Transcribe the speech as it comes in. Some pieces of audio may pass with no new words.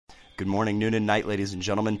Good morning, noon, and night, ladies and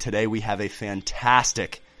gentlemen. Today we have a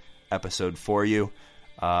fantastic episode for you.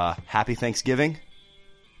 Happy Thanksgiving.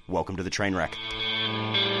 Welcome to the train wreck.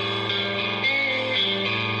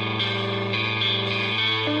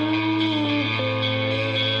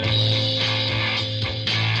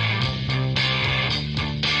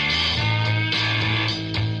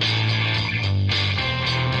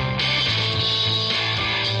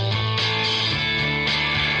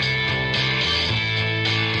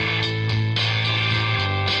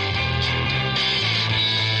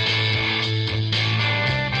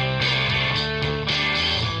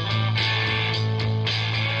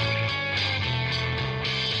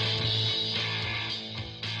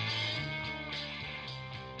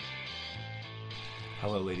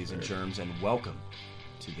 Hello, ladies and germs, and welcome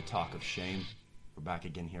to the Talk of Shame. We're back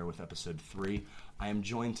again here with episode 3. I am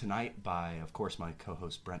joined tonight by, of course, my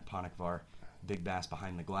co-host Brent Ponikvar, Big Bass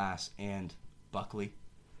Behind the Glass, and Buckley.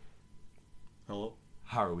 Hello.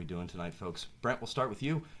 How are we doing tonight, folks? Brent, we'll start with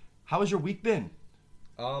you. How has your week been?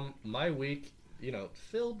 My week,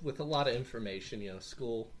 filled with a lot of information,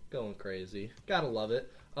 school going crazy. Gotta love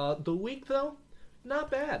it. The week, though, not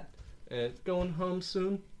bad. And going home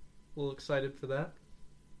soon. A little excited for that.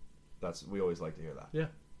 We always like to hear that. Yeah.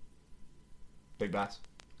 Big Bass,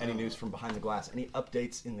 any news from behind the glass? Any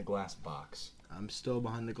updates in the glass box? I'm still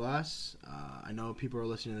behind the glass. I know people are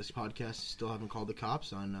listening to this podcast still haven't called the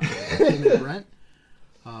cops on Tim and Brent.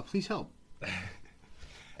 Please help.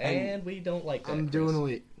 And we don't like that, I'm Chris. doing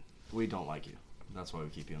elite. We don't like you. That's why we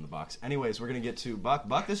keep you in the box. Anyways, we're gonna get to Buck.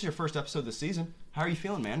 Buck, this is your first episode this season. How are you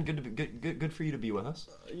feeling, man? Good for you to be with us.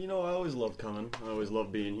 I always love coming. I always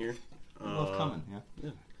love being here. Love coming, yeah.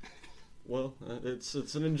 Well, it's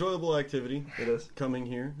an enjoyable activity. It is. Coming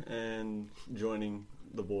here and joining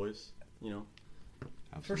the boys, For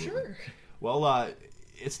Absolutely. sure. Well,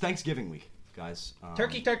 it's Thanksgiving week, guys.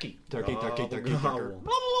 Turkey. Turkey. Gobble.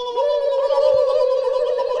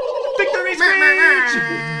 Victory speech!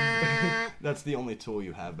 That's the only tool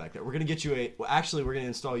you have back there. We're gonna get you we're gonna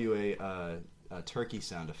install you a turkey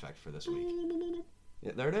sound effect for this week.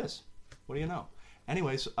 Yeah, there it is. What do you know?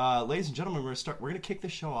 Anyways, ladies and gentlemen, we're gonna kick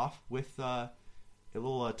this show off with a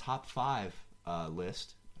little top 5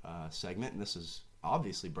 list segment, and this is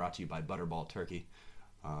obviously brought to you by Butterball Turkey.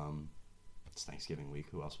 It's Thanksgiving week.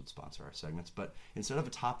 Who else would sponsor our segments? But instead of a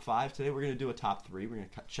top 5 today, we're gonna do a top 3. We're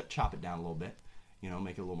gonna chop it down a little bit.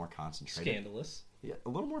 Make it a little more concentrated. Scandalous. Yeah, a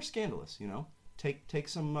little more scandalous. Take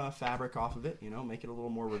some fabric off of it. Make it a little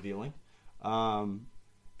more revealing.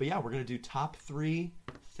 But yeah, we're gonna do top 3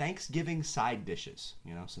 Thanksgiving side dishes.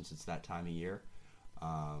 Since it's that time of year.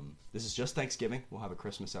 This is just Thanksgiving. We'll have a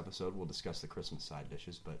Christmas episode. We'll discuss the Christmas side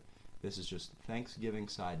dishes, but this is just Thanksgiving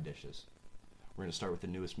side dishes. We're gonna start with the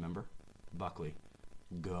newest member, Buckley.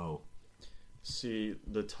 Go. See,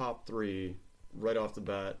 the top 3, right off the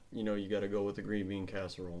bat, you got to go with the green bean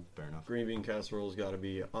casserole. Fair enough. Green bean casserole's got to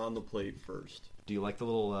be on the plate first. Do you like the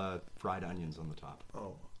little fried onions on the top?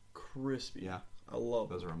 Oh, crispy. Yeah. I love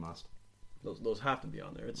Those are a must. Those have to be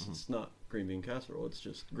on there. It's not green bean casserole. It's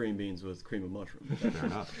just green beans with cream of mushroom. Fair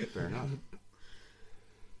enough.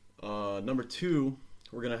 Number 2,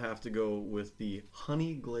 we're going to have to go with the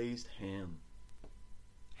honey glazed ham.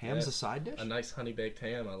 Ham's a side dish? A nice honey baked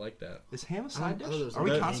ham. I like that. Is ham a side dish? those Are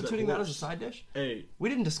we are- constituting that as a Horse. side dish? Hey, We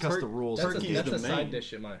didn't discuss the rules. That's Turkey's a the side main.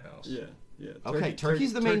 dish at my house. yeah. Okay,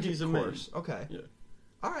 turkey's the main turkey's the course. Okay. Yeah.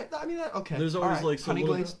 All right. Okay. There's All always right. like some honey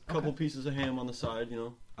little glazed. couple Okay. pieces of ham on the side,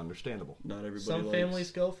 Understandable. Not everybody Some likes. families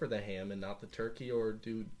go for the ham and not the turkey, or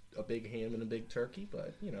do a big ham and a big turkey,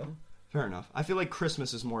 but Fair enough. I feel like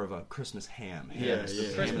Christmas is more of a Christmas ham. Ham Yeah, is the, yeah.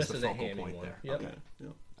 ham Christmas is is the a focal hammy point one. there. Yep. Okay. Yeah.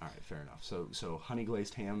 All right. Fair enough. So honey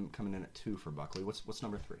glazed ham coming in at 2 for Buckley. What's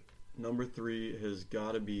number 3? Number 3 has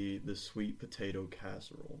got to be the sweet potato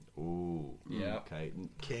casserole. Ooh. Yeah. Okay.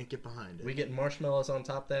 Can't get behind it. We get marshmallows on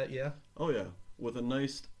top of that, yeah? Oh yeah, with a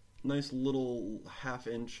nice little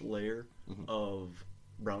half-inch layer of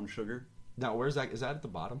brown sugar. Now, where's that? Is that at the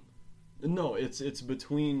bottom? No, it's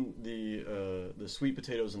between the sweet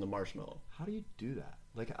potatoes and the marshmallow. How do you do that?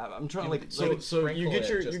 Like I'm trying to You- like. would So you sprinkle get it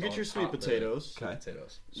your just on sweet top of the potatoes. Sweet Okay.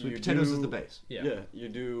 potatoes. Sweet you potatoes is do- the base. Yeah. You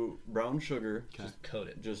do brown sugar. Okay. Just coat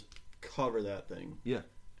it. Just cover that thing. Yeah.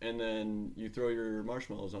 And then you throw your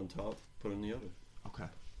marshmallows on top, put it in the oven. Okay.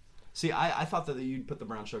 See, I thought that you'd put the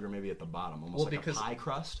brown sugar maybe at the bottom, almost Well, like because- a pie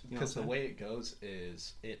crust. You know Because the what I'm way it goes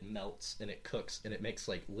is it melts and it cooks and it makes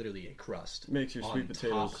like literally a crust. Makes your on sweet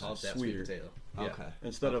potatoes top of that sweeter. sweet potato. saying? Yeah. Okay.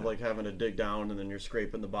 Instead of Okay. like having to dig down and then you're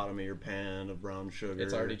scraping the bottom of your pan of brown sugar.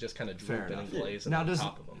 It's already just kind of Fair drooping and enough. glazing Now on does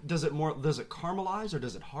top of them. does it caramelize or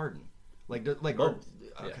does it harden? Like Both.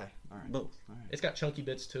 okay. All right. Both. All right. It's got chunky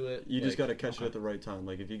bits to it. You just like, got to catch it at the right time.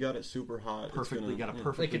 Like if you got it super hot, Perfectly, it's gonna, got to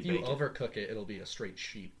perfectly like if you bake it. overcook it, it'll be a straight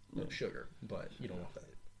sheet of sugar, but you don't want that.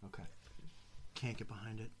 Okay. Can't get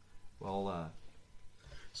behind it. Well,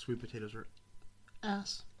 Sweet potatoes are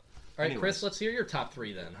ass. All right, Anyways. Chris, let's hear your top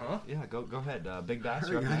 3 then, huh? yeah, go ahead. Big Bass, All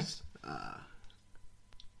you're up right, next. guys.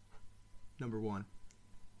 Number 1,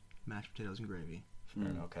 mashed potatoes and gravy.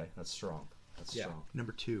 Okay, that's strong. That's Yeah. strong.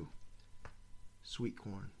 Number 2, sweet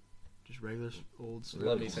corn. Just regular old.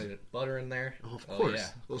 Let me say that butter in there. Oh, of course. Yeah,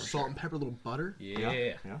 A little salt and pepper, a little butter.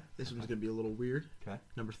 yeah. Yeah. This one's gonna be a little weird. Okay.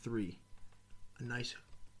 Number 3, a nice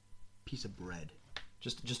piece of bread.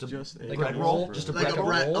 Just a Like bread a roll. roll? Just a Like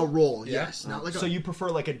bread a roll. a roll. Yeah. Yes, not like a. So you prefer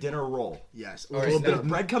like a dinner roll? yes, a All right, little bit now- of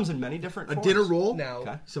Bread comes in many different a forms. dinner roll. Now,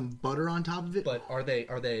 Okay. Some butter on top of it. but are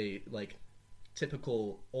they like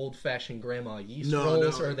typical old-fashioned grandma yeast No,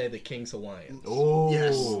 rolls, no. or are they the King's Hawaiian? Oh,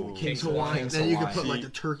 Yes, King's King's Hawaiian. Hawaiian. King's Then you can Hawaiian. put like the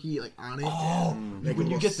turkey like on it. Oh, Make when a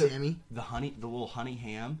you little get Sammy. the little honey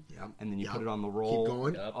ham, Yep. and then you Yep. put it on the roll. Keep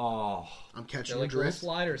going. Yep. Oh, I'm They're catching like the little drift.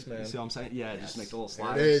 sliders, man. you see what I'm saying? Yeah, just make the little There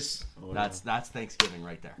sliders. it is. Oh, That's Thanksgiving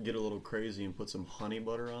right there. get a little crazy and put some honey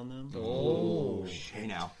butter on them. Oh, Hey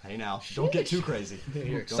now, don't get too crazy.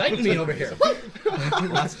 you're exciting me over here. Well,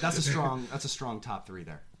 that's a strong top 3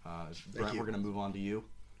 there. Brett, you. we're gonna move on to you.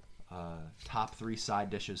 Top 3 side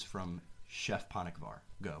dishes from Chef Panikvar.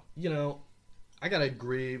 Go. You know, I gotta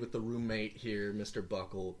agree with the roommate here, Mr.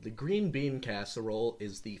 Buckle. The green bean casserole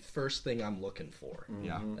is the first thing I'm looking for.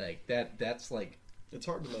 Yeah, Like that's like It's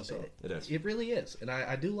hard to mess up. it is. it really is, and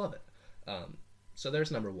I do love it. So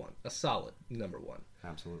there's number 1, a solid number 1.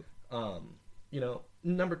 Absolutely. You know,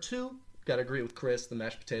 number 2, gotta agree with Chris, the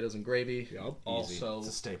mashed potatoes and gravy. Easy. Also, It's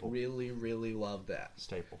a staple. really love that.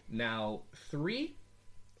 Staple. Now, 3,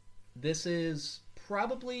 this is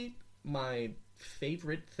probably my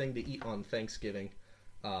favorite thing to eat on Thanksgiving.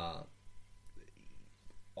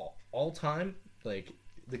 All time, like,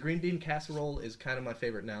 the green bean casserole is kind of my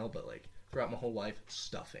favorite now, but, like, throughout my whole life,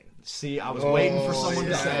 stuffing. See, I was waiting for someone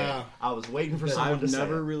to say it. yeah. I was waiting for someone I've to say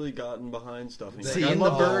never it. really gotten behind stuffing. See, in the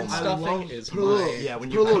love- bird I stuffing love- is put a little- my... Yeah, when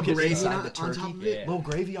Put you a little cook it gravy inside on the top turkey, of it. Yeah. little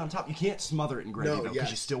gravy on top. You can't smother it in gravy No, though, because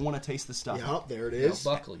yes. you still want to taste the stuff. Yep, there it Now, is.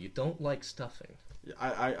 Buckle, you don't like stuffing.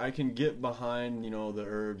 I can get behind, the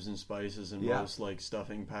herbs and spices and Yeah. most like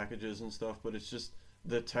stuffing packages and stuff, but it's just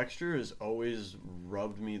the texture has always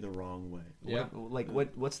rubbed me the wrong way. Yeah.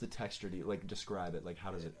 What's the texture? Do you like describe it? Like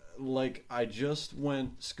how does it? Like I just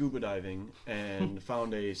went scuba diving and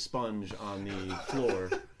found a sponge on the floor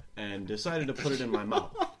and decided to put it in my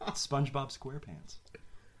mouth. SpongeBob SquarePants.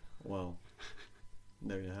 Well,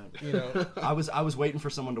 there you have it. You know, I was waiting for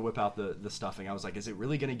someone to whip out the stuffing. I was like, is it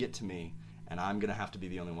really going to get to me? And I'm going to have to be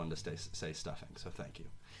the only one to say stuffing. So thank you.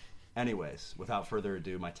 Anyways, without further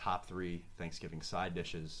ado, my top 3 Thanksgiving side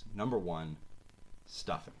dishes. Number 1,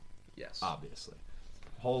 stuffing. yes. Obviously,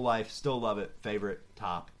 whole life, still love it. Favorite,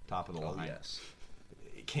 top of the Oh, line. yes.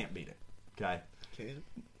 You can't beat it. Okay, Okay.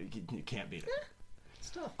 you can't beat it.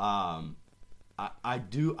 Stuff. I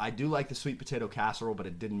do like the sweet potato casserole, but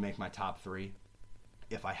it didn't make my top 3.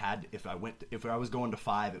 If I was going to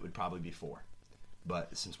 5, it would probably be 4.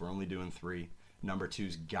 But since we're only doing 3, number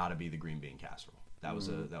 2's got to be the green bean casserole. That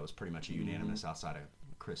was pretty much a unanimous outside of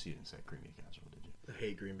Chris. You didn't say green bean casserole, did you? I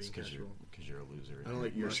hate green bean Because casserole. you're a loser. I don't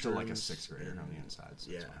like You're still like a mushrooms 6th grader and- on the inside.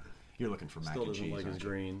 So Yeah. it's fine. You're looking for mac Still and doesn't cheese. like his aren't you?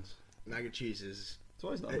 greens. Mac and cheese is That's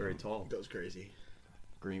why he's not very tall. goes crazy.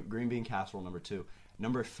 Green bean casserole number 2.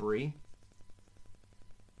 Number 3,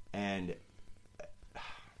 and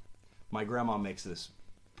my grandma makes this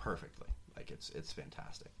perfectly. Like it's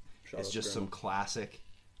fantastic. Shout It's out just Grandma. some classic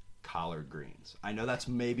collard greens. I know that's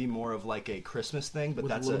maybe more of like a Christmas thing, but With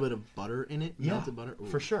that's a little bit of butter in it. yeah, Melted butter. Ooh.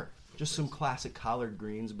 for sure. Just some classic collard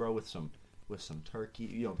greens, bro, with some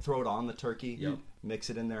turkey. Throw it on the turkey. Yep. Mix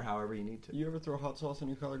it in there however you need to. You ever throw hot sauce on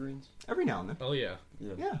your collard greens? Every now and then. Oh, yeah.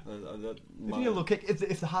 Yeah. That, If you need a little kick,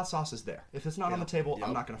 if the hot sauce is there, if it's not on the table, I'm Yep.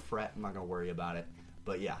 not gonna fret. I'm not gonna worry about it.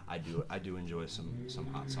 But yeah, I do enjoy some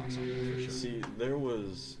hot sauce on it for sure. See, there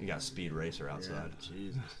was. You got Speed Racer Yeah, outside.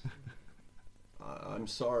 Jesus. I'm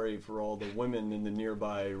sorry for all the women in the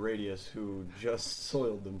nearby radius who just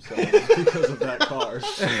soiled themselves because of that car.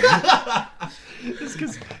 It's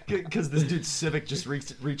because this dude's Civic just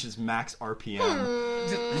reaches max RPM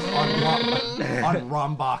on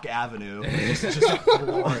Rombach Avenue. Just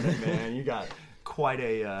flooring it, man. You got quite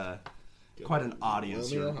an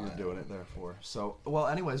audience you're doing it there for. So, well,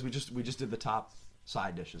 anyways, we just did the top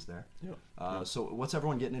side dishes there. Yeah. So, what's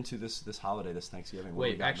everyone getting into this holiday, this Thanksgiving? What do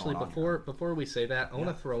we Wait, got actually, going on here? before we say that, I want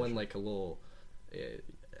Yeah, to throw in like a little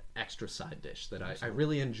extra side dish that I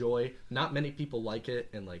really enjoy. Not many people like it,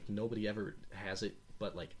 and like nobody ever has it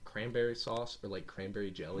but like cranberry sauce or like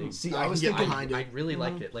cranberry jelly. See, I I was can get thinking. behind it. I really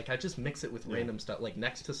like it. Like I just mix it with random stuff, like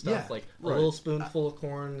next to stuff, Yeah, like a right. little spoonful of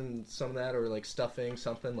corn and some of that, or like stuffing,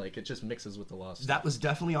 something. Like it just mixes with a lot of stuff. That was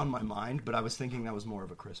definitely on my mind, but I was thinking that was more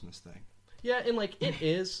of a Christmas thing. Yeah, and like it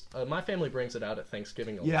is. My family brings it out at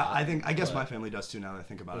Thanksgiving a Yeah, lot. I guess but- my family does too. Now that I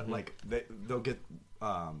think about it, like they'll get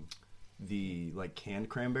the like canned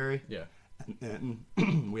cranberry. Yeah. And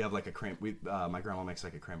we have like my grandma makes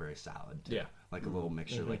like a cranberry salad too. Yeah. Like a little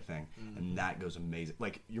mixture like thing, and that goes amazing.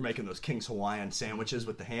 Like you're making those King's Hawaiian sandwiches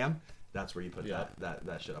with the ham. That's where you put Yeah.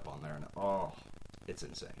 that shit up on there, and it's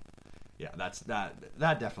insane. Yeah, that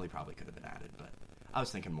definitely probably could have been added, but I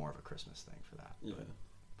was thinking more of a Christmas thing for that. Yeah.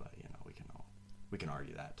 But you know, we can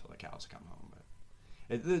argue that till the cows come home.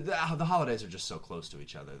 But the holidays are just so close to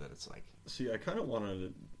each other that it's like. See, I kind of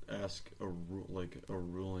wanted to ask a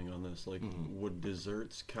ruling on this. Like, would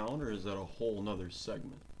desserts count, or is that a whole nother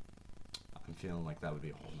segment? I'm feeling like that would be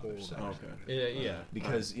a whole other segment. Okay. Yeah.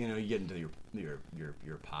 Because you know you get into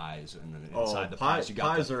your pies, and then Oh, inside the pies you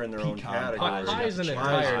got pies the are in their own pecan category. pies, you got Pies the in an cherry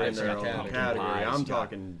entire Pies are in pies, you their got own the pumpkin category. pies, I'm you got-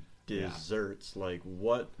 talking desserts. Like,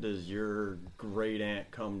 what does your great aunt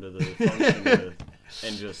come to the function with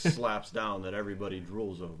and just slaps down that everybody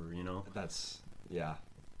drools over? You know. That's yeah.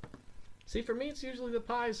 See, for me, it's usually the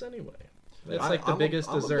pies anyway. It's I- like the I'm a- biggest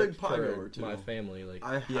I'm a dessert big pie goer, for too. my family. Like,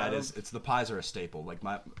 Yeah, it is. It's the pies are a staple. Like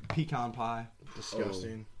my pecan pie.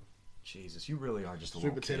 Disgusting. Jesus, you really are just a Sweet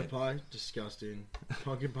little potato kid. pie, disgusting.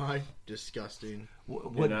 Pumpkin pie, disgusting. What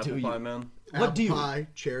An do apple you? pie, man. What Apple do you? pie,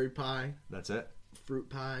 cherry pie, That's it. fruit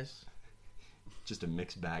pies. Just a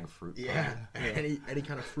mixed bag of fruit. Yeah, pie. any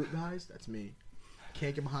kind of fruit pies. That's me.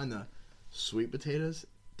 Can't get behind the sweet potatoes.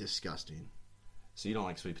 Disgusting. So you don't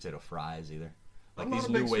like sweet potato fries either? Like I'm these not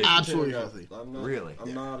a new big ways. sweet potato Absolutely guy. healthy. I'm not, Really? I'm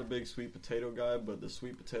Yeah. not a big sweet potato guy, but the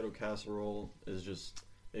sweet potato casserole is just,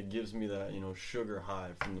 it gives me that, sugar high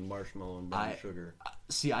from the marshmallow and brown sugar.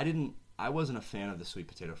 See, I wasn't a fan of the sweet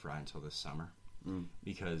potato fry until this summer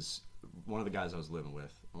because one of the guys I was living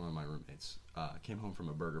with, one of my roommates, came home from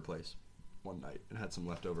a burger place one night and had some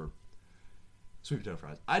leftover sweet potato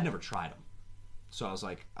fries. I'd never tried them. So I was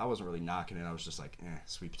like, I wasn't really knocking it. I was just like,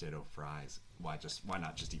 sweet potato fries. Why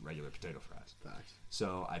not just eat regular potato fries? Facts.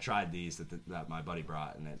 So I tried these that my buddy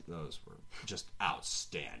brought, and those were just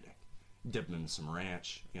outstanding. Dip them in some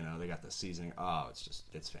ranch. They got the seasoning. Oh, it's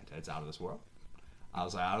fantastic. It's out of this world. I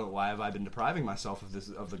was like, why have I been depriving myself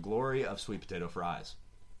of the glory of sweet potato fries?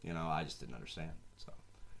 I just didn't understand. So,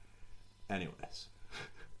 anyways,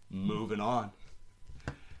 moving on.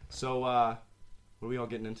 So, what are we all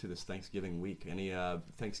getting into this Thanksgiving week? Any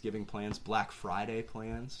Thanksgiving plans? Black Friday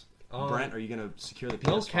plans? Brent, are you going to secure the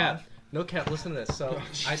PS5? No cap. Listen to this. So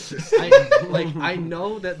I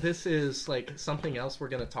know that this is like something else we're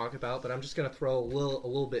gonna talk about, but I'm just gonna throw a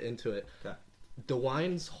little bit into it. Okay.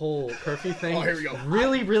 DeWine's whole curfew thing Oh, here we go.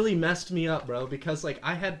 really messed me up, bro. Because like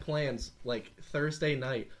I had plans like Thursday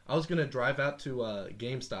night. I was gonna drive out to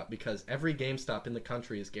GameStop because every GameStop in the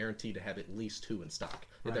country is guaranteed to have at least 2 in stock.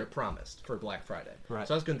 Right. They're promised for Black Friday. Right.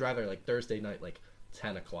 So I was gonna drive there like Thursday night, like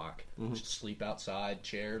 10 o'clock. Mm-hmm. Just sleep outside,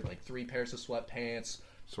 chair, like 3 pairs of sweatpants.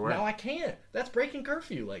 Swear. Now I can't. That's breaking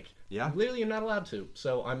curfew. Like, Yeah. literally, you're not allowed to.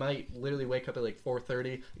 So I might literally wake up at like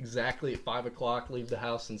 4:30, exactly at 5 o'clock, leave the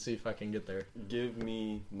house, and see if I can get there. Give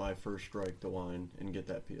me my first strike to wine and get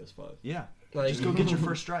that PS5. Yeah. Like- Just go get your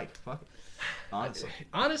first strike. Fuck it. Honestly.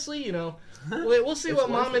 Honestly, we'll see what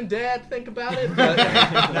mom and dad think about it. But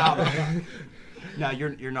Now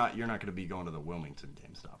you're not going to be going to the Wilmington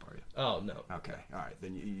GameStop, are you? oh no. Okay. All right.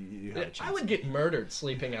 Then you have a chance. I would get murdered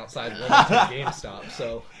sleeping outside Wilmington GameStop.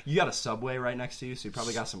 So You got a Subway right next to you, so you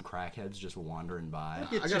probably got some crackheads just wandering by.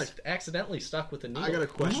 get I gotta- just accidentally stuck with a needle. I got a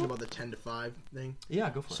question about the 10 to 5 thing. Yeah,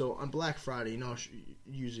 go for it. So on Black Friday,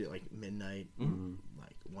 usually at like midnight,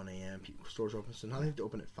 like 1 a.m., stores open. So now they have to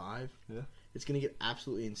open at 5. Yeah. It's going to get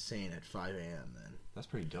absolutely insane at 5 a.m. then. That's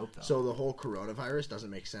pretty dope, though. So the whole coronavirus doesn't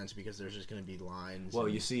make sense because there's just going to be lines. Well,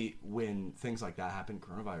 and- you see, when things like that happen,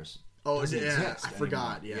 coronavirus Oh, doesn't yeah, exist I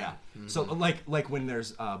forgot, anymore. yeah. So like when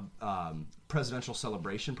there's presidential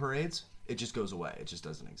celebration parades, it just goes away. It just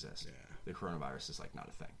doesn't exist. Yeah. The coronavirus is like not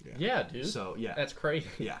a thing. Yeah, dude. So yeah, That's crazy.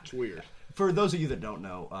 yeah. It's weird. For those of you that don't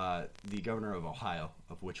know, the governor of Ohio,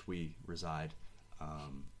 of which we reside,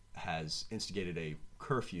 has instigated a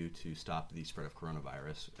curfew to stop the spread of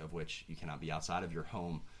coronavirus, of which you cannot be outside of your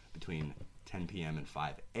home between 10 p.m. and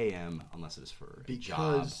 5 a.m. unless it is for a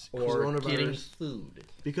job. Because Or getting coronavirus, food.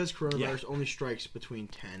 because coronavirus only strikes between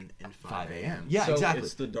 10 and 5 a.m. Yeah, So exactly.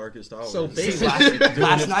 It's the darkest hour. So See, basically-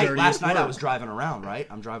 last its night dirtiest I work. was driving around, right?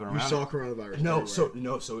 I'm driving around. You saw coronavirus. No,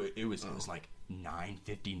 everywhere. so it was like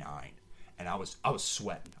 9:59, and I was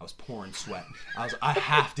sweating. I was pouring sweat. I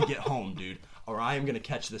have to get home, dude, or I am gonna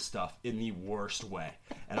catch this stuff in the worst way.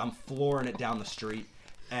 And I'm flooring it down the street.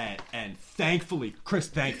 And thankfully,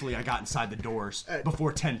 I got inside the doors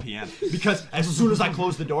before 10 p.m. Because as soon as I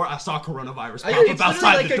closed the door, I saw coronavirus pop up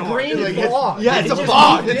outside the door. It's like a green fog. Yeah, it's a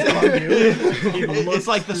fog. It's It's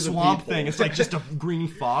like the swamp thing. It's like just a green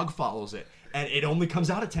fog follows it. And it only comes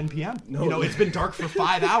out at 10 p.m. It's been dark for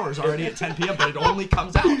 5 hours already at 10 p.m., but it only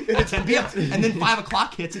comes out at 10 p.m. And then 5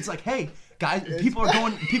 o'clock hits. It's like, hey, guys, people are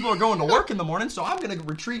going to work in the morning, so I'm going to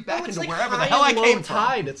retreat back into like wherever the hell I came from.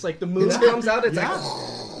 Tide. It's like the moon comes out. It's like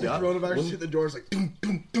The coronavirus hit the doors like doom,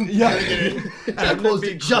 doom, doom. Yeah. And I closed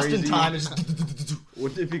it just in time.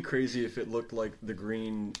 Wouldn't it be crazy if it looked like the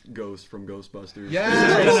green ghost from Ghostbusters?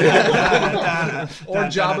 Yeah. Or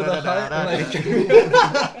Jabba the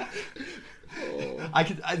Hutt.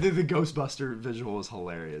 The Ghostbuster visual is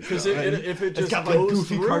hilarious. Because if it just it's got like goes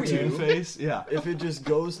goofy through cartoon you, face. Yeah. if it just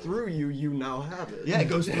goes through you, you now have it. Yeah, it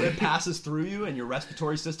goes through, it passes through you, and your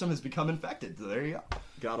respiratory system has become infected. So there you go.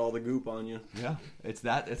 Got all the goop on you. Yeah, it's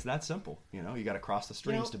that simple. You know, you got to cross the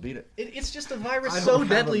streams to beat it. It's just a virus I so don't have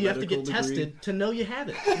deadly a you have to get medical degree. tested to know you have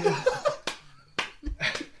it.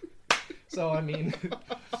 So, I mean...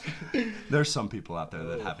 There's some people out there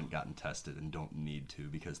that haven't gotten tested and don't need to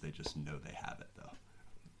because they just know they have it, though.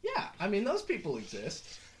 Yeah, I mean, those people exist.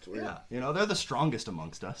 Yeah, they're the strongest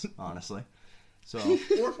amongst us, honestly. So,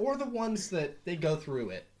 or the ones that they go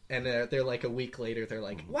through it, and they're like a week later, they're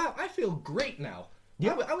like, wow, I feel great now.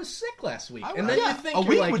 Yeah. I was sick last week. And then you think, a you're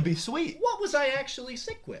week like, would be sweet. what was I actually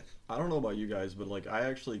sick with? I don't know about you guys, but like I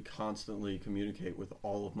actually constantly communicate with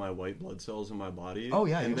all of my white blood cells in my body. Oh,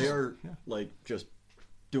 yeah, and you they just- are yeah. like just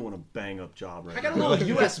doing a bang up job right I got a now. little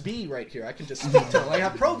USB right here. I can just speak to them. I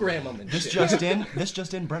have program them and This shit.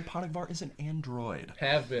 just in, Brent Ponigvar is an android.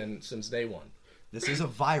 Have been since day one. This is a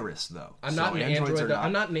virus, though. I'm So not an androids Android. are not-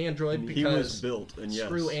 I'm not an Android because He was built, and yes,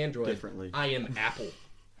 screw Android. differently. I am Apple.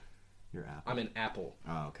 You're Apple. I'm an Apple.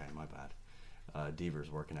 Oh, okay, my bad.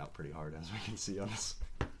 Deaver's working out pretty hard, as we can see on this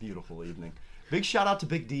beautiful evening. Big shout out to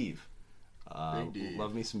Big Deeve. Big Deeve.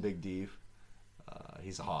 Love me some Big Deeve.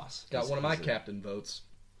 He's a hoss. Got one of my he's a- captain votes.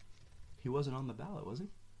 He wasn't on the ballot, was he?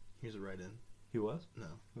 Here's a write-in. He was?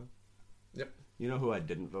 No. Yep. You know who I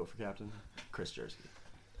didn't vote for captain? Chris Jersey.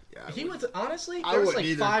 Yeah, He was honestly I there was wouldn't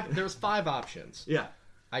like either. five. There was 5 options. Yeah.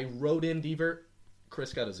 I wrote in Deaver.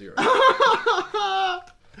 Chris got a 0.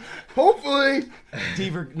 Hopefully.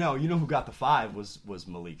 Deaver, no, you know who got the 5 was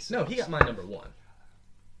Malik Sims. No, he got my number 1.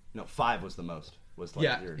 No, 5 was the most. Was like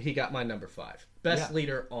Yeah, your, he got my number 5. Best Yeah.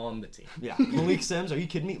 leader on the team. yeah. Malik Sims, are you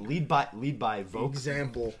kidding me? Lead by vocal.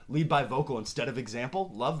 Example. Lead by vocal instead of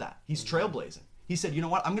example. Love that. He's trailblazing. He said, "You know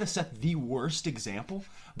what? I'm going to set the worst example,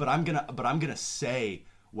 but I'm going to say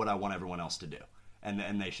what I want everyone else to do,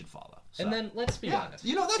 and they should follow." So. And then let's be honest.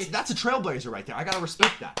 You know, that's a trailblazer right there. I got to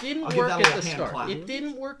respect that. Didn't I'll give work that a at little the hand start. clap. It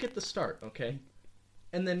didn't work at the start, okay?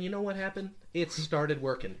 And then you know what happened? It started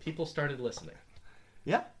working. People started listening.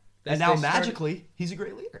 Yeah. They And now started- magically, he's a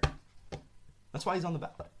great leader. That's why he's on the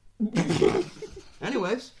ballot.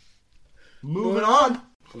 Anyways, moving on.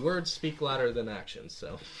 Words speak louder than actions,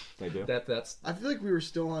 so They do. that's I feel like we were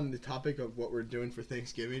still on the topic of what we're doing for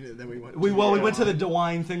Thanksgiving, and then we went. We went to the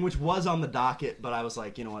DeWine thing, which was on the docket, but I was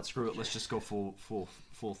like, you know what, screw it, let's just go full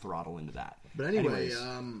throttle into that. But anyway,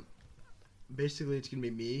 Anyways, basically, it's gonna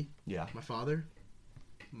be me, yeah. my father,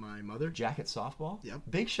 my mother, Jacket softball. Yep.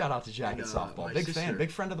 Big shout out to Jacket And, softball. my Big sister. fan, big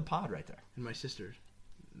friend of the pod right there. and my sister,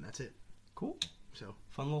 and that's it. Cool. So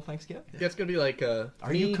Fun little Thanksgiving. it's gonna be like Are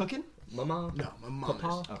me, you cooking? Mama, no, my mom.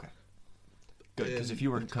 Papa. Okay. Good, because And if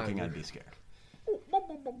you were Tyler. cooking, I'd be scared.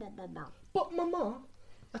 But Mama,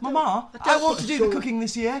 Mama, I want to do so- the cooking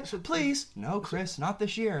this year. Please. No, Chris, not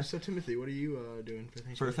this year. So Timothy, what are you doing for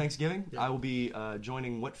Thanksgiving? For Thanksgiving, Yeah. I will be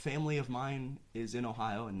joining what family of mine is in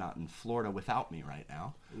Ohio and not in Florida without me right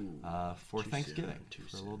now for Too Thanksgiving soon, too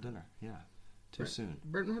for a little dinner. Yeah, too soon.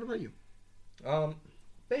 Burton, what about you?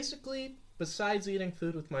 basically, besides eating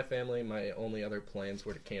food with my family, my only other plans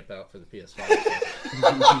were to camp out for the PS5.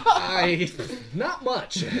 Not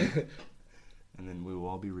much. And then we will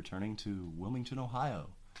all be returning to Wilmington, Ohio,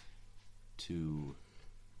 to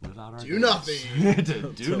live out our Do dreams. nothing.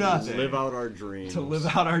 to do To nothing. live out our dreams. To live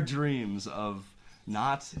out our dreams of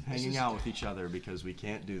not hanging out with each other because we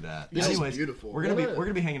can't do that. This is Anyways, beautiful. we're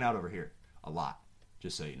gonna be hanging out over here a lot.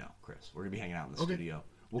 Just so you know, Chris, we're gonna be hanging out in the Okay. studio.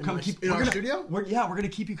 We'll In come my- keep in we're our gonna- studio? We're gonna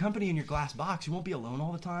keep you company in your glass box. You won't be alone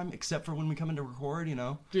all the time, except for when we come in to record. You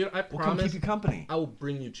know, Dude, I we'll come promise keep you company. I will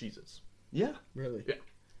bring you cheeses. Yeah, Really? Yeah.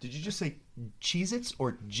 Did you just say Cheez-Its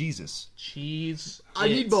or Jesus? Cheese. I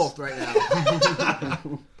need both right now.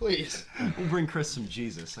 Please. We'll bring Chris some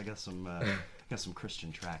Jesus. I got some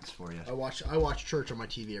Christian tracks for you. I watch church on my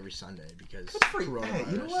TV every Sunday because coronavirus.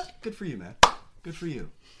 Hey, you know what? Good for you, man. Good for you.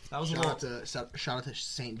 That was Shout out to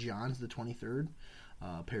St. John's the 23rd,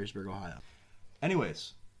 Perrysburg, Ohio.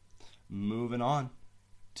 Anyways, moving on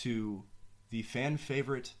to the fan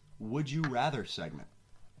favorite Would You Rather segment.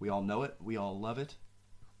 We all know it. We all love it.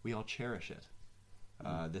 We all cherish it.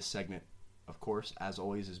 This segment, of course, as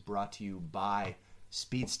always, is brought to you by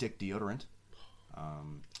Speed Stick Deodorant.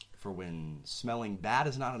 For when smelling bad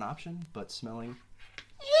is not an option, but smelling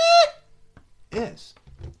is.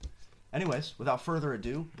 Anyways, without further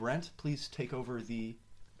ado, Brent, please take over the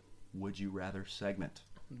Would You Rather segment.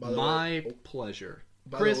 My pleasure.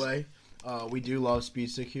 By Chris, the way, we do love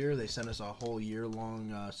Speed Stick here. They sent us a whole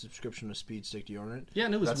year-long subscription to Speed Stick deodorant. yeah,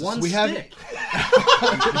 and it was That's one we have- stick.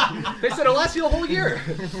 They said it'll last you a whole year.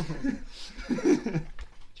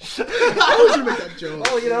 I was gonna make that joke.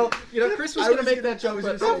 Oh, you know, Chris was gonna make that joke,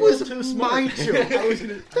 but That was my joke. I was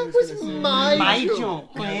gonna. That was my joke.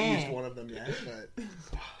 I haven't used one of them yet, but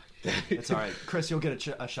It's all right. Chris, you'll get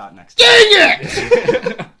a shot next dang time.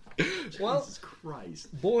 it! Well, Jesus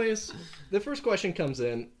Christ. boys, the first question comes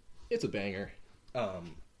in. It's a banger.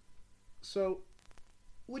 So,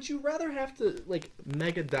 would you rather have to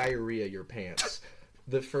mega diarrhea your pants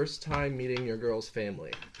the first time meeting your girl's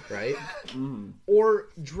family, right? Or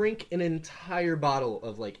drink an entire bottle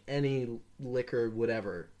of any liquor,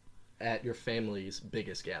 whatever, at your family's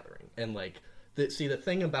biggest gathering? And the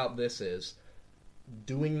thing about this is,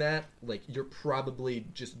 doing that, you're probably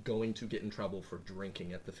just going to get in trouble for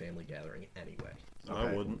drinking at the family gathering anyway.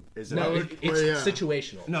 I wouldn't. Is it? No, it's yeah.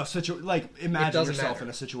 situational. No, imagine doesn't yourself matter. in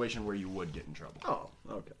a situation where you would get in trouble. Oh,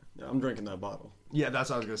 okay. Yeah, I'm drinking that bottle. Yeah,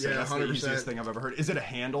 that's what I was gonna say. Yeah, That's the 100%. easiest thing I've ever heard. Is it a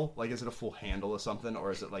handle? Is it a full handle of something,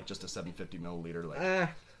 or is it just a 750 milliliter?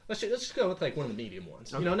 Let's just go with one of the medium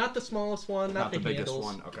ones. Okay. Not the smallest one, not not the the biggest handles.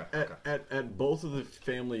 one. Okay. At both of the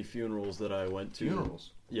family funerals that I went to.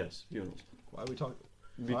 Funerals? Yes, funerals. Why are we talking?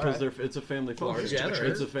 Because Alright. it's a family Large function.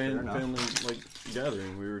 gathering. It's a Fair enough. family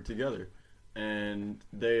gathering. We were together, and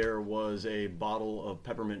there was a bottle of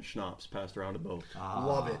peppermint schnapps passed around to both.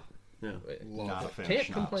 Love it. Yeah. Not a fan Can't of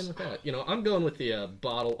schnapps. complain with that. I'm going with the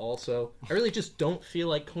bottle also. I really just don't feel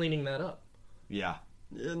like cleaning that up. Yeah.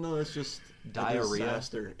 Yeah, no, it's just a Diarrhea.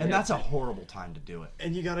 disaster. And that's a horrible time to do it.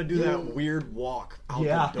 And you got to do that weird walk out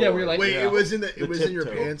Yeah. the door. Yeah, we're like- Wait, Yeah. it was in The your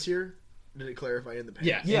tiptoe. pants here. Did it clarify in the pants?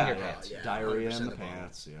 Yeah. Yeah, in your pants. yeah. Diarrhea 100% in the the bottle.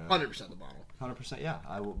 pants. Yeah. 100% the bottle. 100%. Yeah.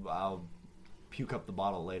 I'll puke up the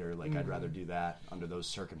bottle later. I'd rather do that under those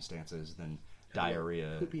circumstances than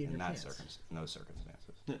diarrhea poopy in in your that pants. in those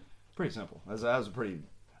circumstances. Pretty simple. That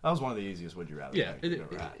was one of the easiest would you rather Yeah, things we've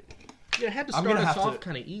ever had. Yeah, it had to I'm start gonna us have off to-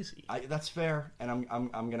 kind of easy. That's fair, and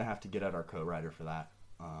I'm gonna have to get at our co-writer for that.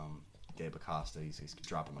 Gabe Acosta, he's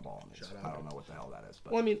dropping the ball on these. Shout out. I don't know what the hell that is,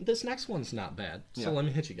 but Well, this next one's not bad, so Yeah. let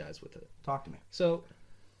me hit you guys with it. talk to me. So,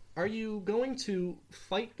 are you going to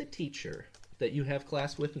fight the teacher that you have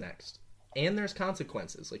class with next, and there's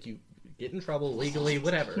consequences, you get in trouble legally,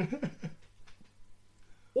 whatever,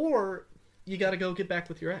 or you got to go get back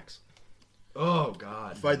with your ex? Oh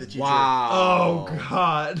God! Fight the teacher. Wow. Oh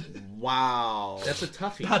God! Wow. That's a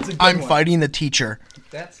toughie. That's a good I'm one. fighting the teacher.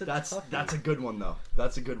 That's a That's toughie. that's a good one though.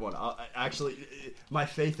 That's a good one. Actually, my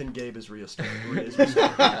faith in Gabe is restored.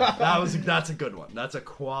 That's a good one. That's a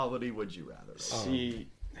quality. Would you rather? See,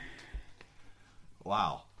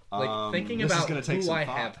 Wow. Thinking this is about gonna take who some I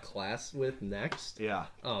thought. have class with next. Yeah.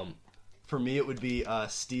 Um, For me, it would be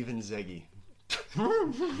Steven Zeggy. you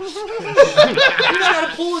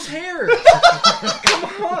gotta pull his hair.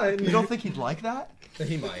 Come on. You don't think he'd like that?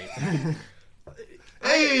 He might.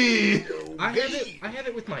 Hey! I have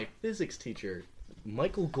it with my physics teacher,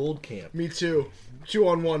 Michael Goldcamp. Me too.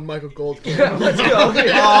 2-on-1, Michael Goldcamp. Let's go. Oh,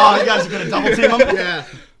 you guys are gonna double team him? Yeah.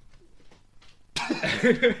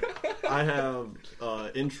 I have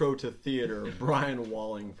Intro to Theater, Brian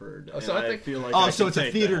Wallingford. so and I think- feel like Oh, I so can it's a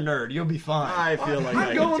take theater that. nerd. You'll be fine. I feel like I I'm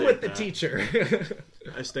can going take with the that. teacher.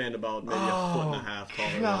 I stand about maybe a foot and a half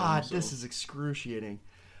taller God, than him, so. this is excruciating.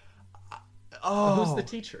 Who's the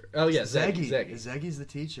teacher? Oh yeah, Zeggy. Zeggy's the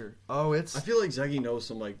teacher. Oh, it's. I feel like Zeggy knows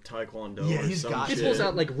some Taekwondo. Yeah, or he's some got He to. shit. pulls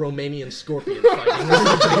out Romanian scorpion fighting.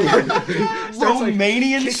 Starts,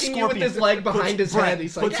 Romanian kicking you with scorpion. his leg behind his Brent, head.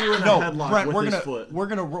 He's like, puts you in a No, headlock Brent, with we're his gonna foot. we're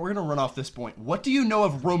gonna run off this point. What do you know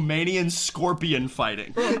of Romanian scorpion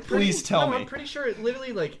fighting? Please tell no, me. I'm pretty sure it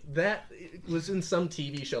literally that was in some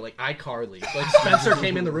TV show like iCarly. Spencer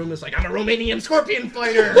came in the room and was like, I'm a Romanian scorpion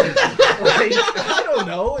fighter. I don't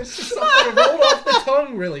know. It's just something rolled off the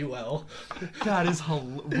tongue really well. That is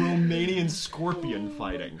Romanian scorpion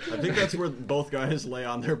fighting. I think that's where both guys lay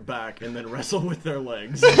on their back and then wrestle with their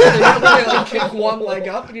legs. You like, kick one leg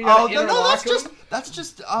up and you Oh gotta no, interlock that's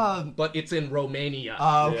just. But it's in Romania.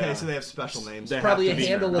 Okay, Yeah. so they have special names. They Probably have a to be-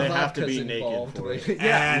 handle they of have to vodkas be naked involved. for it.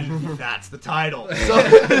 Yeah. And that's the title. So,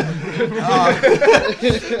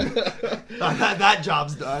 that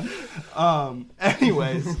job's done.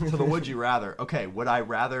 Anyways, to the would you rather. Okay, would I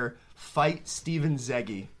rather fight Steven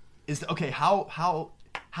Zeggy? How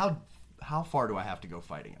far do I have to go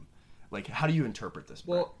fighting him? Like, how do you interpret this?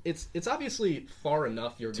 Brett? Well, it's obviously far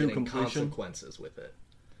enough you're To getting completion? consequences with it.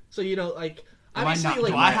 So, you know, like... Do I Obviously, not-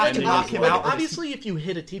 like, do I have to like, knock him like, out? Obviously, if you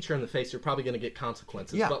hit a teacher in the face, you're probably going to get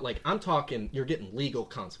consequences. Yeah. But, like, I'm talking, you're getting legal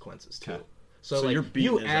consequences, too. Okay. So, So like, you're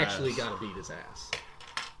beating you his actually ass. got to beat his ass.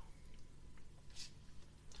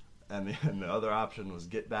 and the other option was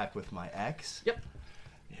get back with my ex. Yep.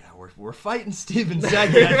 Yeah, we're fighting Steven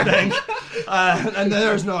Zeggy, I think. And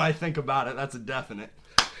there's no I think about it. That's a definite.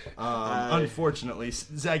 Unfortunately,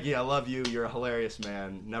 Zeggy, I love you. You're a hilarious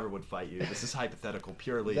man. Never would fight you. This is hypothetical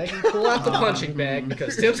purely. They can pull out the punching bag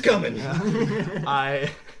because Tim's coming.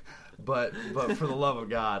 But for the love of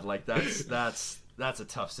God, like that's a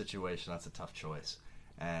tough situation. That's a tough choice,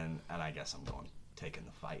 and I guess I'm taking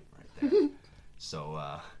the fight right there. So,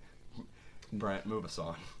 Brent, move us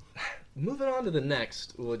on. Moving on to the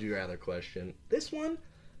next would you rather question. This one,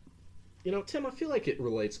 you know, Tim, I feel like it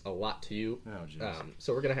relates a lot to you. Oh, jeez.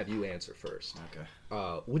 So we're gonna have you answer first.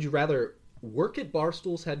 Okay. Would you rather work at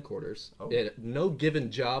Barstool's headquarters at no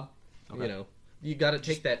given job? Okay. You know, you got to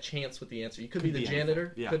take that chance with the answer. You could be the be anything.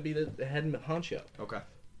 janitor, Yeah. could be the head honcho, Okay.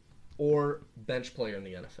 or bench player in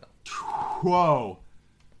the NFL. Whoa.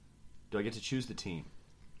 Do I get to choose the team,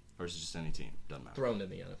 or is it just any team? Doesn't matter. Thrown in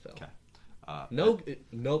the NFL. Okay.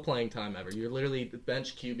 No playing time ever. You're literally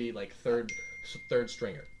bench QB, like third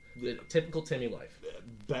stringer. The typical Timmy life.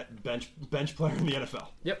 Bench player in the NFL.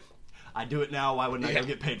 Yep. I do it now. Why wouldn't I Yeah. go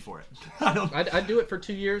get paid for it? I don't. I'd do it for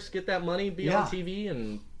 2 years, get that money, be Yeah. on TV,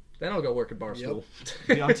 and then I'll go work at Barstool.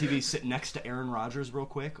 Be on TV, sit next to Aaron Rodgers real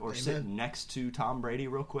quick, or sit next to Tom Brady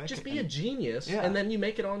real quick. Just be a genius, Yeah. and then you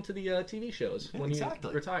make it onto the TV shows Yeah, when exactly.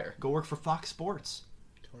 you retire. Go work for Fox Sports.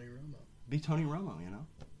 Tony Romo. Be Tony Romo, you know?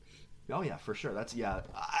 Oh, yeah, for sure. That's, yeah.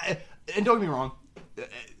 And don't get me wrong,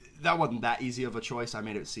 that wasn't that easy of a choice. I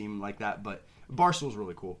made it seem like that, but Barstool's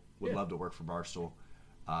really cool. Would Yeah. love to work for Barstool.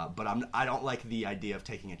 But I don't like the idea of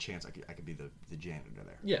taking a chance. I could be the janitor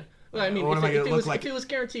there. Yeah. Well, I mean, What am I if gonna look it was like? if it was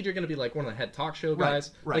guaranteed you're going to be like one of the head talk show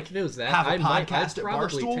guys, Right. like if it was that, Have a I'd podcast at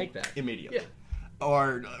probably Barstool take that immediately. Yeah.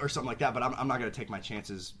 Or something like that, but I'm not going to take my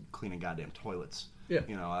chances cleaning goddamn toilets. Yeah.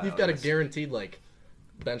 You know, You've got a it's- guaranteed, like,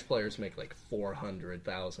 bench players make like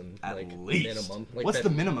 400,000 At like least. minimum. Like What's that-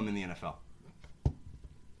 the minimum in the NFL?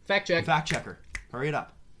 fact check? Fact checker, hurry it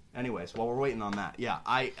up. Anyways, while we're waiting on that, yeah,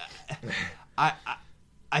 I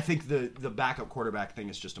think the backup quarterback thing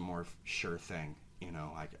is just a more sure thing. You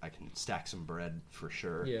know, I can stack some bread for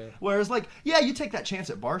sure. Yeah. Whereas, like, yeah, you take that chance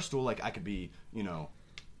at Barstool, like I could be, you know,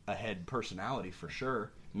 a head personality for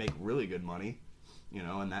sure, make really good money, you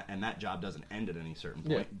know, and that job doesn't end at any certain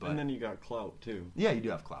point. Yeah. But And then you got clout too. yeah, you do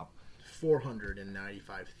have clout.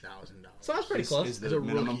 $495,000. So that's pretty Is- close. is the As a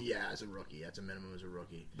minimum? rookie, yeah, as a rookie. That's a minimum as a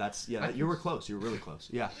rookie. That's I you can were close. You were really close.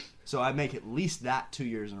 Yeah. So I make at least that 2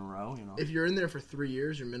 years in a row. You know. If you're in there for 3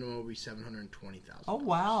 years, your minimum will be $720,000. Oh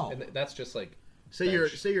wow. and that's just like Say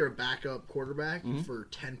you're a backup quarterback Mm-hmm. for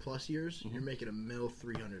 10 plus years, you're making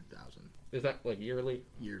 $300,000 is that like yearly?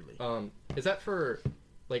 yearly. Is that for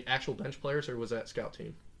like actual bench players or was that scout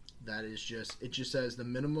team? That is it just says the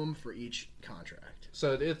minimum for each contract.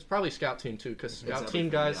 So it's probably scout team too, because scout team everything,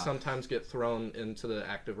 guys yeah. sometimes get thrown into the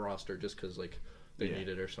active roster just because like they Yeah. need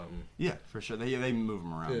it or something. Yeah, for sure. They move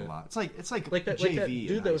them around Yeah. a lot. It's like Like that JV in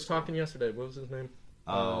dude high that was school. talking yesterday. What was his name?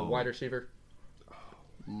 Oh. Wide receiver.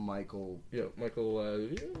 Michael. Yeah, Michael.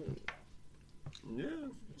 Yeah.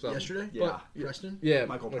 Something. Yesterday? Yeah. Preston? Yeah,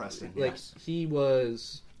 Michael like- Preston, Like yes. he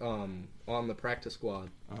was on the practice squad,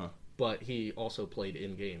 Uh-huh. but he also played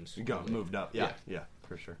in games. You got moved up. Yeah, yeah,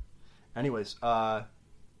 for sure. Anyways,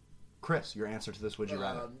 Chris, your answer to this: would you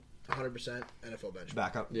rather 100% NFL bench.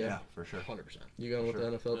 backup? Yeah. Yeah, for sure. 100%. You going with Sure.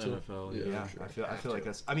 the NFL too? NFL, Yeah, sure. I feel like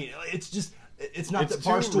that's. I mean, it's just it's not It's that too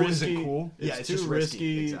Barstool risky. isn't cool. It's Yeah, it's too just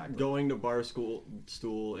risky Exactly. going to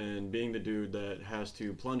stool and being the dude that has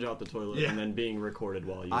to plunge out the toilet Yeah. and then being recorded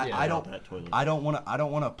while you I plunge don't. out that toilet. I don't want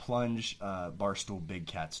to plunge Barstool Big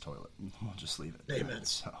Cat's toilet. We'll just leave it. Amen.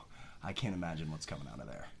 So I can't imagine what's coming out of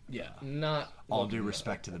there. Yeah, not All looking due good.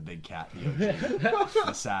 respect to the Big Cat, the OG,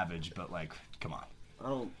 the Savage, but like, come on. I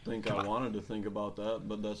don't think I wanted to think about that,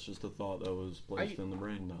 but that's just a thought that was placed in the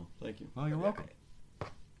brain now. Thank you. Oh, you're welcome.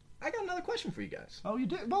 I got another question for you guys. Oh, you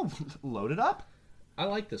did? Well, load it up. I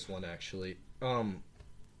like this one actually.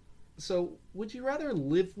 So would you rather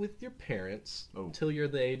live with your parents till you're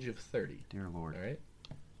the age of 30? Dear Lord. All right.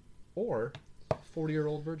 Or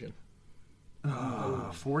 40-year-old virgin?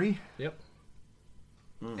 40? Yep.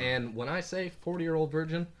 And when I say 40-year-old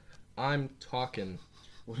virgin, I'm talking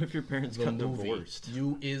What if your parents the got movie. divorced?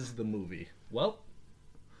 You is the movie. Well,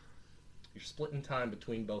 you're splitting time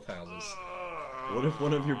between both houses. What if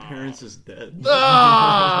one of your parents is dead?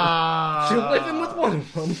 You're living with one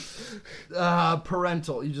of them.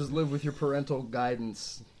 Parental. You just live with your parental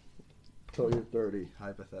guidance till you're 30,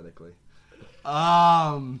 hypothetically.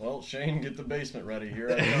 Well, Shane, get the basement ready. Here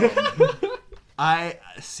I come. I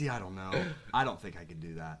don't know. I don't think I could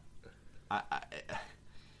do that.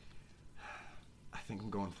 I think I'm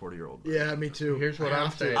going 40-year-old. Yeah, me too. Here's what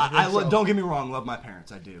I'm saying. Don't get me wrong, love my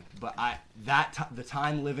parents, I do. But the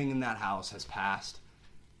time living in that house has passed,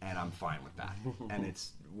 and I'm fine with that. And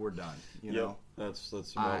we're done. You know, that's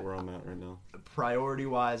about where I'm at right now.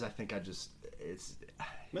 priority-wise, I think it's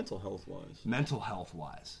Mental health wise. mental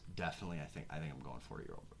health-wise, definitely. I think I'm going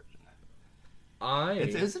 40-year-old virgin.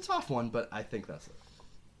 It's a tough one, but I think that's it.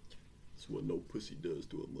 That's what no pussy does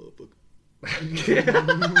to a motherfucker.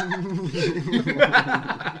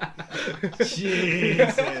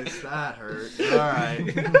 Jesus, that hurt. All right,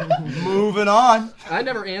 moving on. I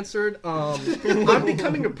never answered. I'm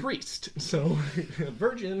becoming a priest, so a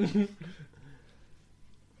virgin.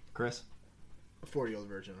 Chris? A 40-year-old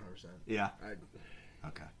virgin, 100%. Yeah.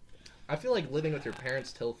 Okay. I feel like living with your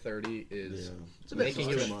parents till 30 is It's a bit making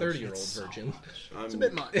you a much. 30-year-old virgin. It's a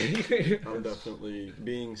bit much. I'm definitely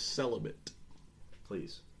being celibate.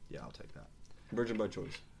 Please. Yeah, I'll take that. Virgin by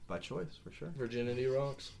choice. By choice, for sure. Virginity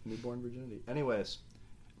rocks. Newborn virginity. Anyways,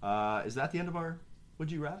 is that the end of our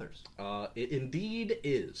Would You Rathers? It indeed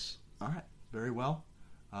is. All right. Very well.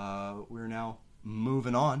 We're now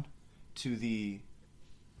moving on to the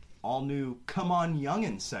all-new Come On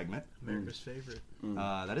Youngin' segment. America's favorite.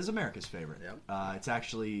 That is America's favorite. Yep. It's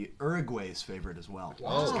actually Uruguay's favorite as well.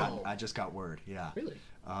 Wow. I just got word. Yeah. Really?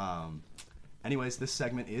 Anyways, this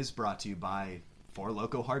segment is brought to you by Four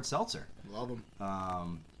Loko Hard Seltzer. Love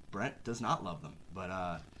them. Brent does not love them,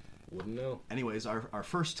 but Wouldn't know. anyways, our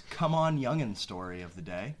first Come On Youngin' story of the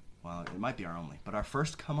day. Well, it might be our only, but our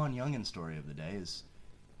first Come On Youngin' story of the day is,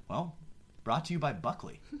 well, brought to you by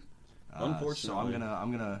Buckley. Unfortunately. So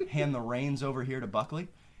I'm gonna hand the reins over here to Buckley.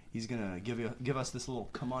 He's gonna give us this little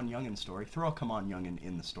Come On Youngin' story. Throw a Come On Youngin'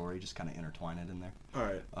 in the story, just kind of intertwine it in there. All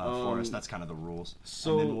right. For us. That's kind of the rules.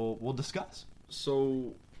 so- and then we'll discuss.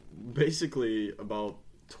 So, basically, about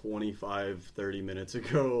 25-30 minutes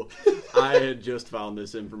ago, I had just found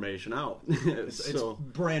this information out. It's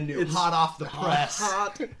brand new, hot off the press.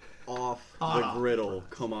 Hot off the griddle.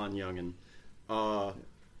 Come on, youngin'.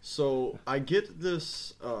 So I get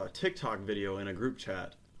this TikTok video in a group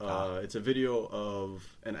chat. It's a video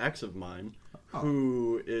of an ex of mine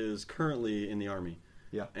who is currently in the Army.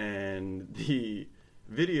 Yeah. And the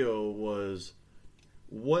video was,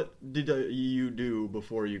 what did you do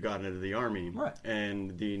before you got into the Army? Right.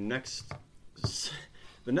 And the next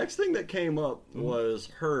thing that came up was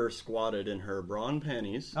her squatted in her bra and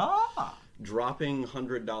panties, dropping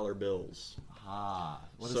 $100 bills. What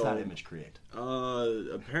does So- that image create?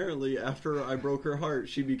 Apparently, after I broke her heart,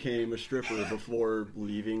 she became a stripper before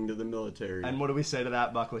leaving to the military. And what do we say to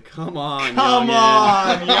that, Buckley? Come on, Come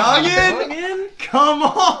youngin'. on, youngin! Come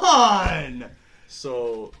on!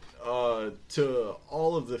 So, to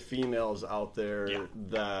all of the females out there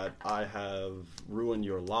that I have ruined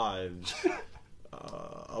your lives,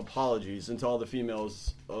 apologies. And to all the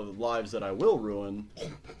females' lives that I will ruin,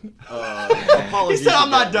 apologies. He said I'm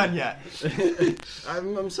not again. done yet.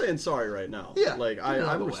 I'm saying sorry right now. Yeah, Like get it out of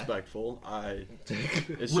I'm the way. respectful.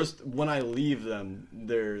 It's just when I leave them,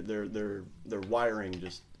 their wiring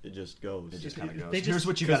just goes. It just kind of goes. They just- Here's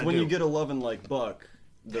what you Because gotta when do. you get a lovin' like Buck,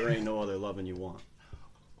 there ain't no other lovin' you want.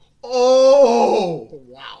 Oh!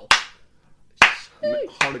 Wow.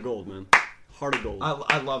 Heart of gold, man. Heart of gold.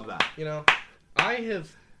 I love that. You know, I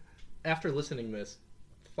have, after listening to this,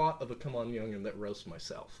 thought of a Come On Youngin' that roasts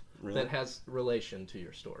myself. Really? That has relation to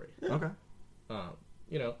your story. Okay.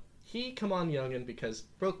 You know, he Come On Youngin' because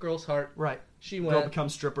broke girl's heart. Right. She Girl went,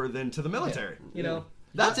 becomes stripper, then to the military. you know,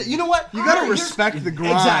 That's it. You know what? You gotta Here's- respect the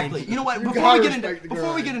grind. Exactly. You know what? You Before gotta we get respect the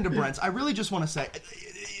into grind. Brent's, I really just want to say,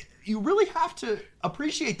 you really have to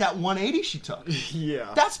appreciate that 180 she took.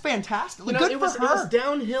 yeah. That's fantastic. you know, Good it for was her.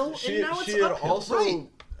 downhill she and now it's she had uphill. also. Right.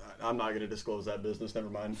 I'm not going to disclose that business. Never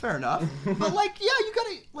mind. Fair enough. But yeah, you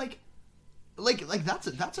gotta like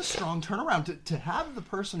that's a strong turnaround to have the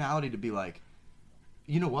personality to be like,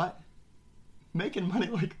 you know what, making money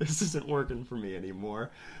like this isn't working for me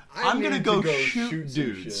anymore. I'm gonna go shoot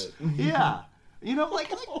dudes. Yeah, you know,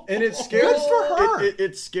 like and it scares good for her.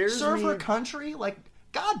 It scares serve me. her country. Like,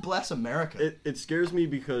 God bless America. It scares me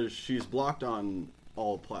because she's blocked on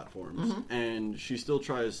all platforms, and she still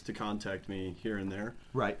tries to contact me here and there.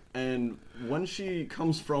 Right. And when she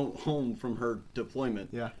comes home from her deployment,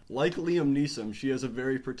 Yeah. like Liam Neeson, she has a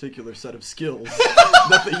very particular set of skills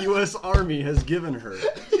that the U.S. Army has given her.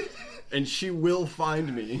 And she will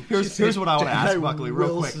find me. Here's what I want to ask I Buckley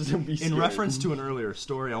real will quick. be In scared. reference to an earlier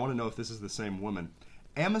story, I want to know if this is the same woman.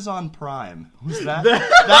 Amazon Prime, was that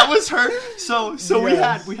that was her? So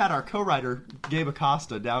Yes. we had our co-writer Gabe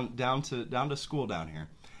Acosta down to school down here,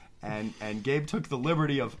 and Gabe took the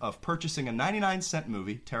liberty of purchasing a 99-cent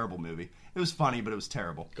movie, terrible movie. It was funny, but it was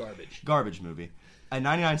terrible, garbage movie, a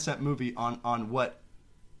 99-cent movie on what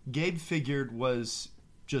Gabe figured was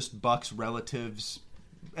just Buck's relatives'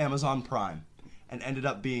 Amazon Prime. And ended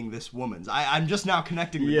up being this woman's. I'm just now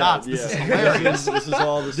connecting the dots. This is hilarious. This is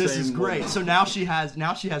all the same. This is great. woman. So now she has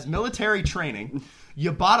military training.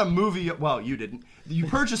 You bought a movie. Well, you didn't. You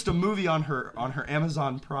purchased a movie on her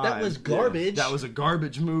Amazon Prime. That was garbage. That was a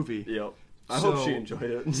garbage movie. Yep. I So- hope she enjoyed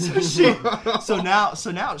it.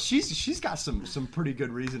 So now she's got some pretty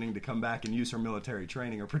good reasoning to come back and use her military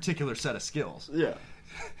training or particular set of skills. Yeah.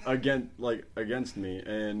 Against me,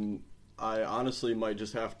 and I honestly might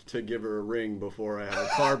just have to give her a ring before I have a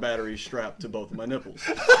car battery strapped to both of my nipples.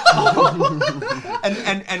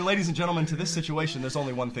 And ladies and gentlemen, to this situation, there's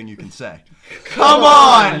only one thing you can say. Come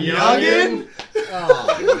on, youngin'!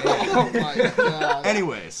 Oh my god.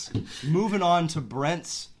 Anyways, moving on to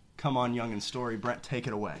Brent's Come On Youngin' story. Brent, take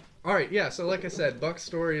it away. All right, yeah. So like I said, Buck's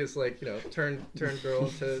story is like, you know, turn girl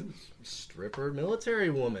to stripper military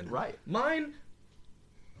woman. Right. Mine,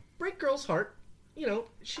 break girl's heart. You know,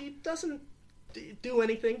 she doesn't do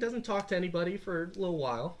anything, doesn't talk to anybody for a little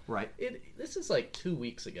while. Right. This is like 2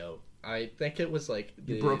 weeks ago. I think it was like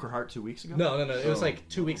You broke her heart 2 weeks ago? No. It was like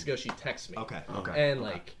 2 weeks ago. She texted me. Okay. And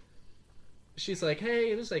like, she's like,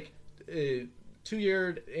 "Hey, it was like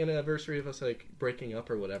 2-year anniversary of us like breaking up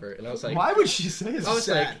or whatever." And I was like, Why would she say it's I was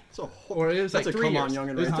sad? like, It's a or it was That's like a 3 come years. on,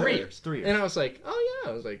 youngin' It was right 3 there. years. 3 years. And I was like, oh yeah.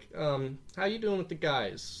 I was like, how you doing with the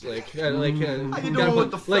guys? Like, How you got doing a with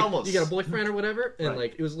the fellas? you got a boyfriend or whatever? And Right.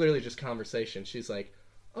 like, it was literally just conversation. She's like,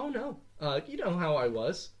 oh no, you know how I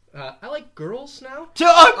was. I like girls now.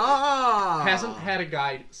 Hasn't had a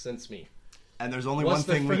guy since me. And there's only What's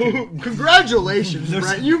one thing the we can... Congratulations,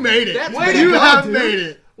 Brent. You made it. That's Way way you to go, have dude. made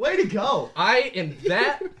it. Way to go! I am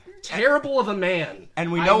that terrible of a man.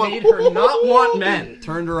 And we know I made her not want men.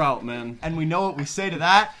 Turned her out, man. And we know what we say to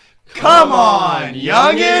that. Come on,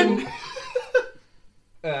 youngin'!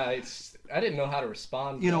 I didn't know how to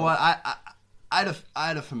respond. You know what? I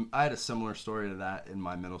had a similar story to that in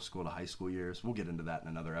my middle school to high school years. We'll get into that in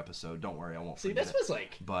another episode. Don't worry, I won't See, forget this it. was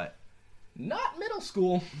like But not middle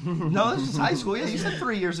school. no, this was high school. Yeah, you said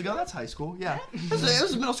 3 years ago. That's high school. Yeah, it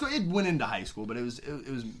was middle school. It went into high school, but it was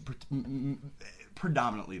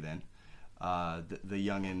predominantly then. The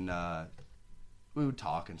youngin', we would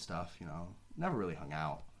talk and stuff. You know, never really hung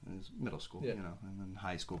out. It was middle school, Yeah. you know, and then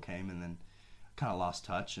high school came, and then kind of lost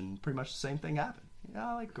touch, and pretty much the same thing happened. Yeah,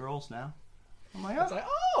 I like girls now. I'm like, It's like,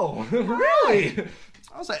 oh, really?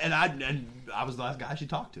 I was like, and I was the last guy she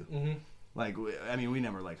talked to. Mhm. Like, I mean, we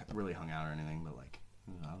never like really hung out or anything, but like,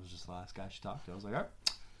 I was just the last guy she talked to. I was like,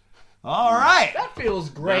 all right, That feels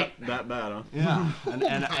great. That bad, huh? yeah,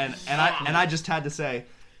 and I just had to say,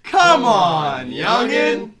 come on,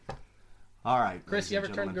 youngin'. All right, Chris, ladies you and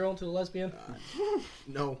ever turned a gentlemen. girl into a lesbian?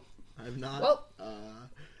 No, I've not. Well, I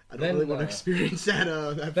don't then, really want to experience that.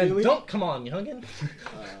 That then feeling. don't come on, youngin.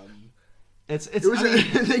 It's It was. I mean,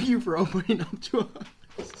 Thank you for opening up to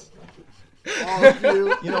us. All of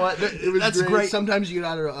you. you know what? It was That's great. great. Sometimes you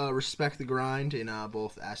gotta respect the grind in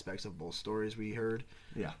both aspects of both stories we heard.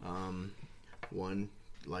 Yeah, One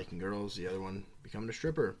liking girls, the other one becoming a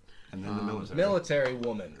stripper. and then the military. Military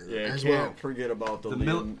woman. Yeah, As can't well. forget about the The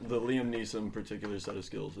Liam Neeson particular set of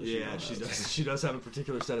skills. That Yeah, has. she does. She does have a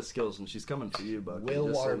particular set of skills, and she's coming for you, Buck. Will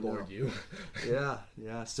Just so you waterboard know. you.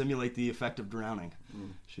 Yeah. Simulate the effect of drowning.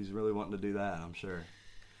 She's really wanting to do that, I'm sure.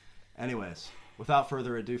 Anyways, without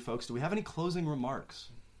further ado, folks, do we have any closing remarks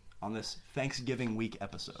on this Thanksgiving week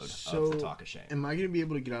episode of the Talk of Shame? Am I gonna be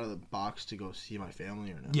able to get out of the box to go see my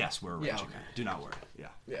family or no? Yes, we're arranging. okay. Do not worry. Yeah.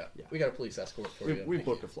 Yeah, we got a police escort for you. We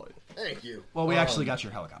booked a flight. Thank you. Well, we actually got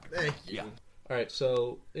your helicopter. Thank you. Yeah. All right,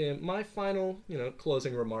 so my final,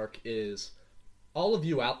 closing remark is, all of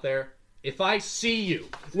you out there, if I see you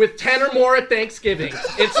with 10 or more at Thanksgiving,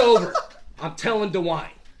 it's over. I'm telling DeWine.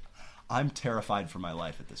 I'm terrified for my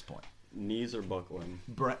life at this point. Knees are buckling.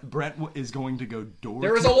 Brent is going to go door.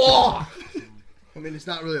 There is a law. I mean, it's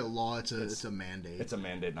not really a law. It's a mandate. It's a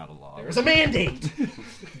mandate, not a law. There is a mandate.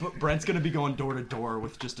 But Brent's going to be going door to door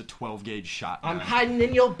with just a 12-gauge shotgun. I'm hiding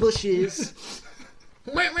in your bushes.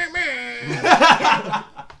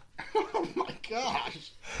 Oh my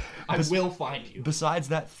gosh! I will find you. Besides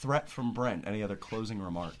that threat from Brent, any other closing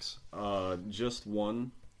remarks? Just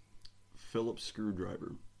one. Phillips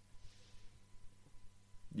screwdriver.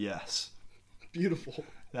 Yes. Beautiful.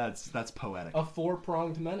 That's poetic. A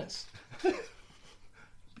 4-pronged menace.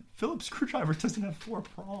 Phillips screwdriver doesn't have 4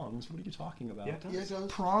 prongs. What are you talking about? Yeah, it does. Yeah, it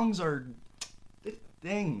does. Prongs are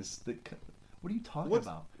things that. What are you talking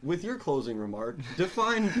about? With your closing remark,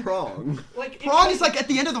 define prong. Like Prong is like at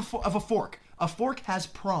the end of a fork. A fork has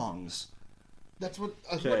prongs. That's what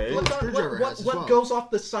a Okay. Phillips screwdriver has as well. what goes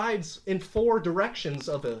off the sides in 4 directions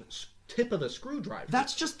of a tip of a screwdriver?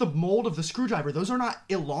 That's just the mold of the screwdriver. Those are not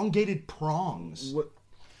elongated prongs. What?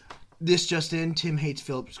 This just in: Tim hates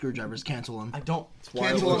Phillips screwdrivers. Cancel him. I don't.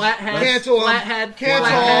 Cancel him. Flathead. Cancel him. Flathead. Cancel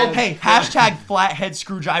Flathead. him. Hey, hashtag flathead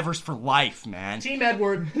screwdrivers for life, man. Team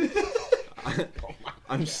Edward.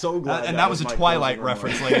 I'm so glad. And that was a my Twilight closing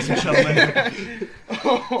reference, remark. ladies and gentlemen.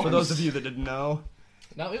 For those of you that didn't know.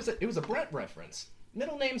 No, it was a Brent reference.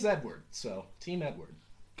 Middle name's Edward, so Team Edward.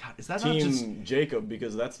 God, is that not just Team Jacob,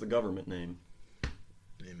 because that's the government name.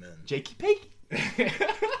 Amen. Jakey Pake?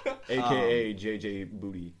 AKA JJ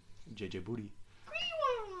Booty. JJ Booty.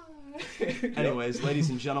 Anyways, ladies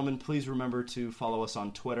and gentlemen, please remember to follow us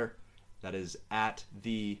on Twitter. That is at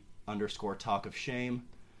 @the_talk of shame.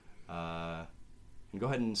 And go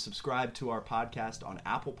ahead and subscribe to our podcast on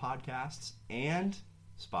Apple Podcasts and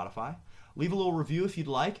Spotify. Leave a little review if you'd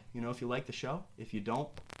like. If you like the show. If you don't,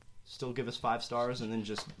 still give us 5 stars and then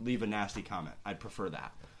just leave a nasty comment. I'd prefer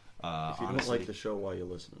that. If you don't like the show, while you're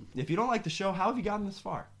listening. If you don't like the show, how have you gotten this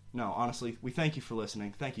far? No, honestly, we thank you for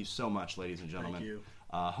listening. Thank you so much, ladies and gentlemen. Thank you.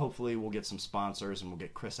 Hopefully we'll get some sponsors and we'll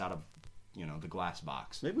get Chris out of, the glass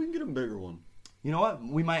box. Maybe we can get a bigger one. You know what?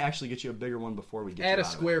 We might actually get you a bigger one before we get Add you a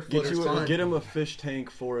out square of it. footer. Get him a fish tank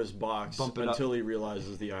for his box Bump it up. until he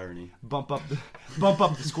realizes the irony. Bump up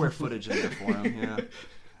the square footage in there for him.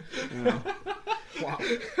 Yeah. Wow.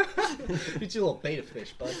 Get you a little beta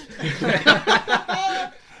fish, bud.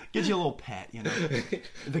 Get you a little pet.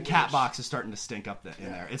 The cat box is starting to stink up in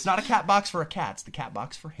there. It's not a cat box for a cat. It's the cat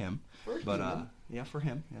box for him. But yeah, for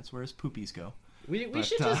him. That's where his poopies go. We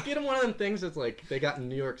should just get him one of them things that's like they got in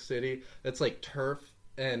New York City. That's like turf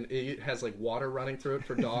and it has like water running through it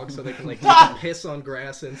for dogs, so they can like take a piss on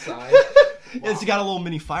grass inside. It's got a little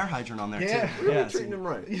mini fire hydrant on there Yeah. too. Really Yeah, treating him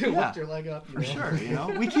right. You lift your leg up for sure.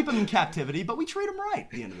 We keep him in captivity, but we treat him right. At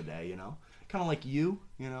the end of the day, kind of like you.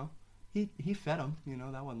 He fed him.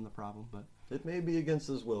 That wasn't the problem, but. It may be against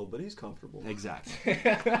his will, but he's comfortable. Exactly.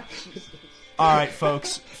 All right,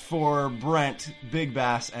 folks. For Brent, Big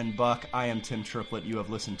Bass, and Buck, I am Tim Triplett. You have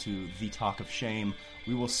listened to The Talk of Shame.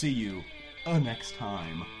 We will see you next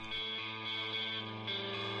time.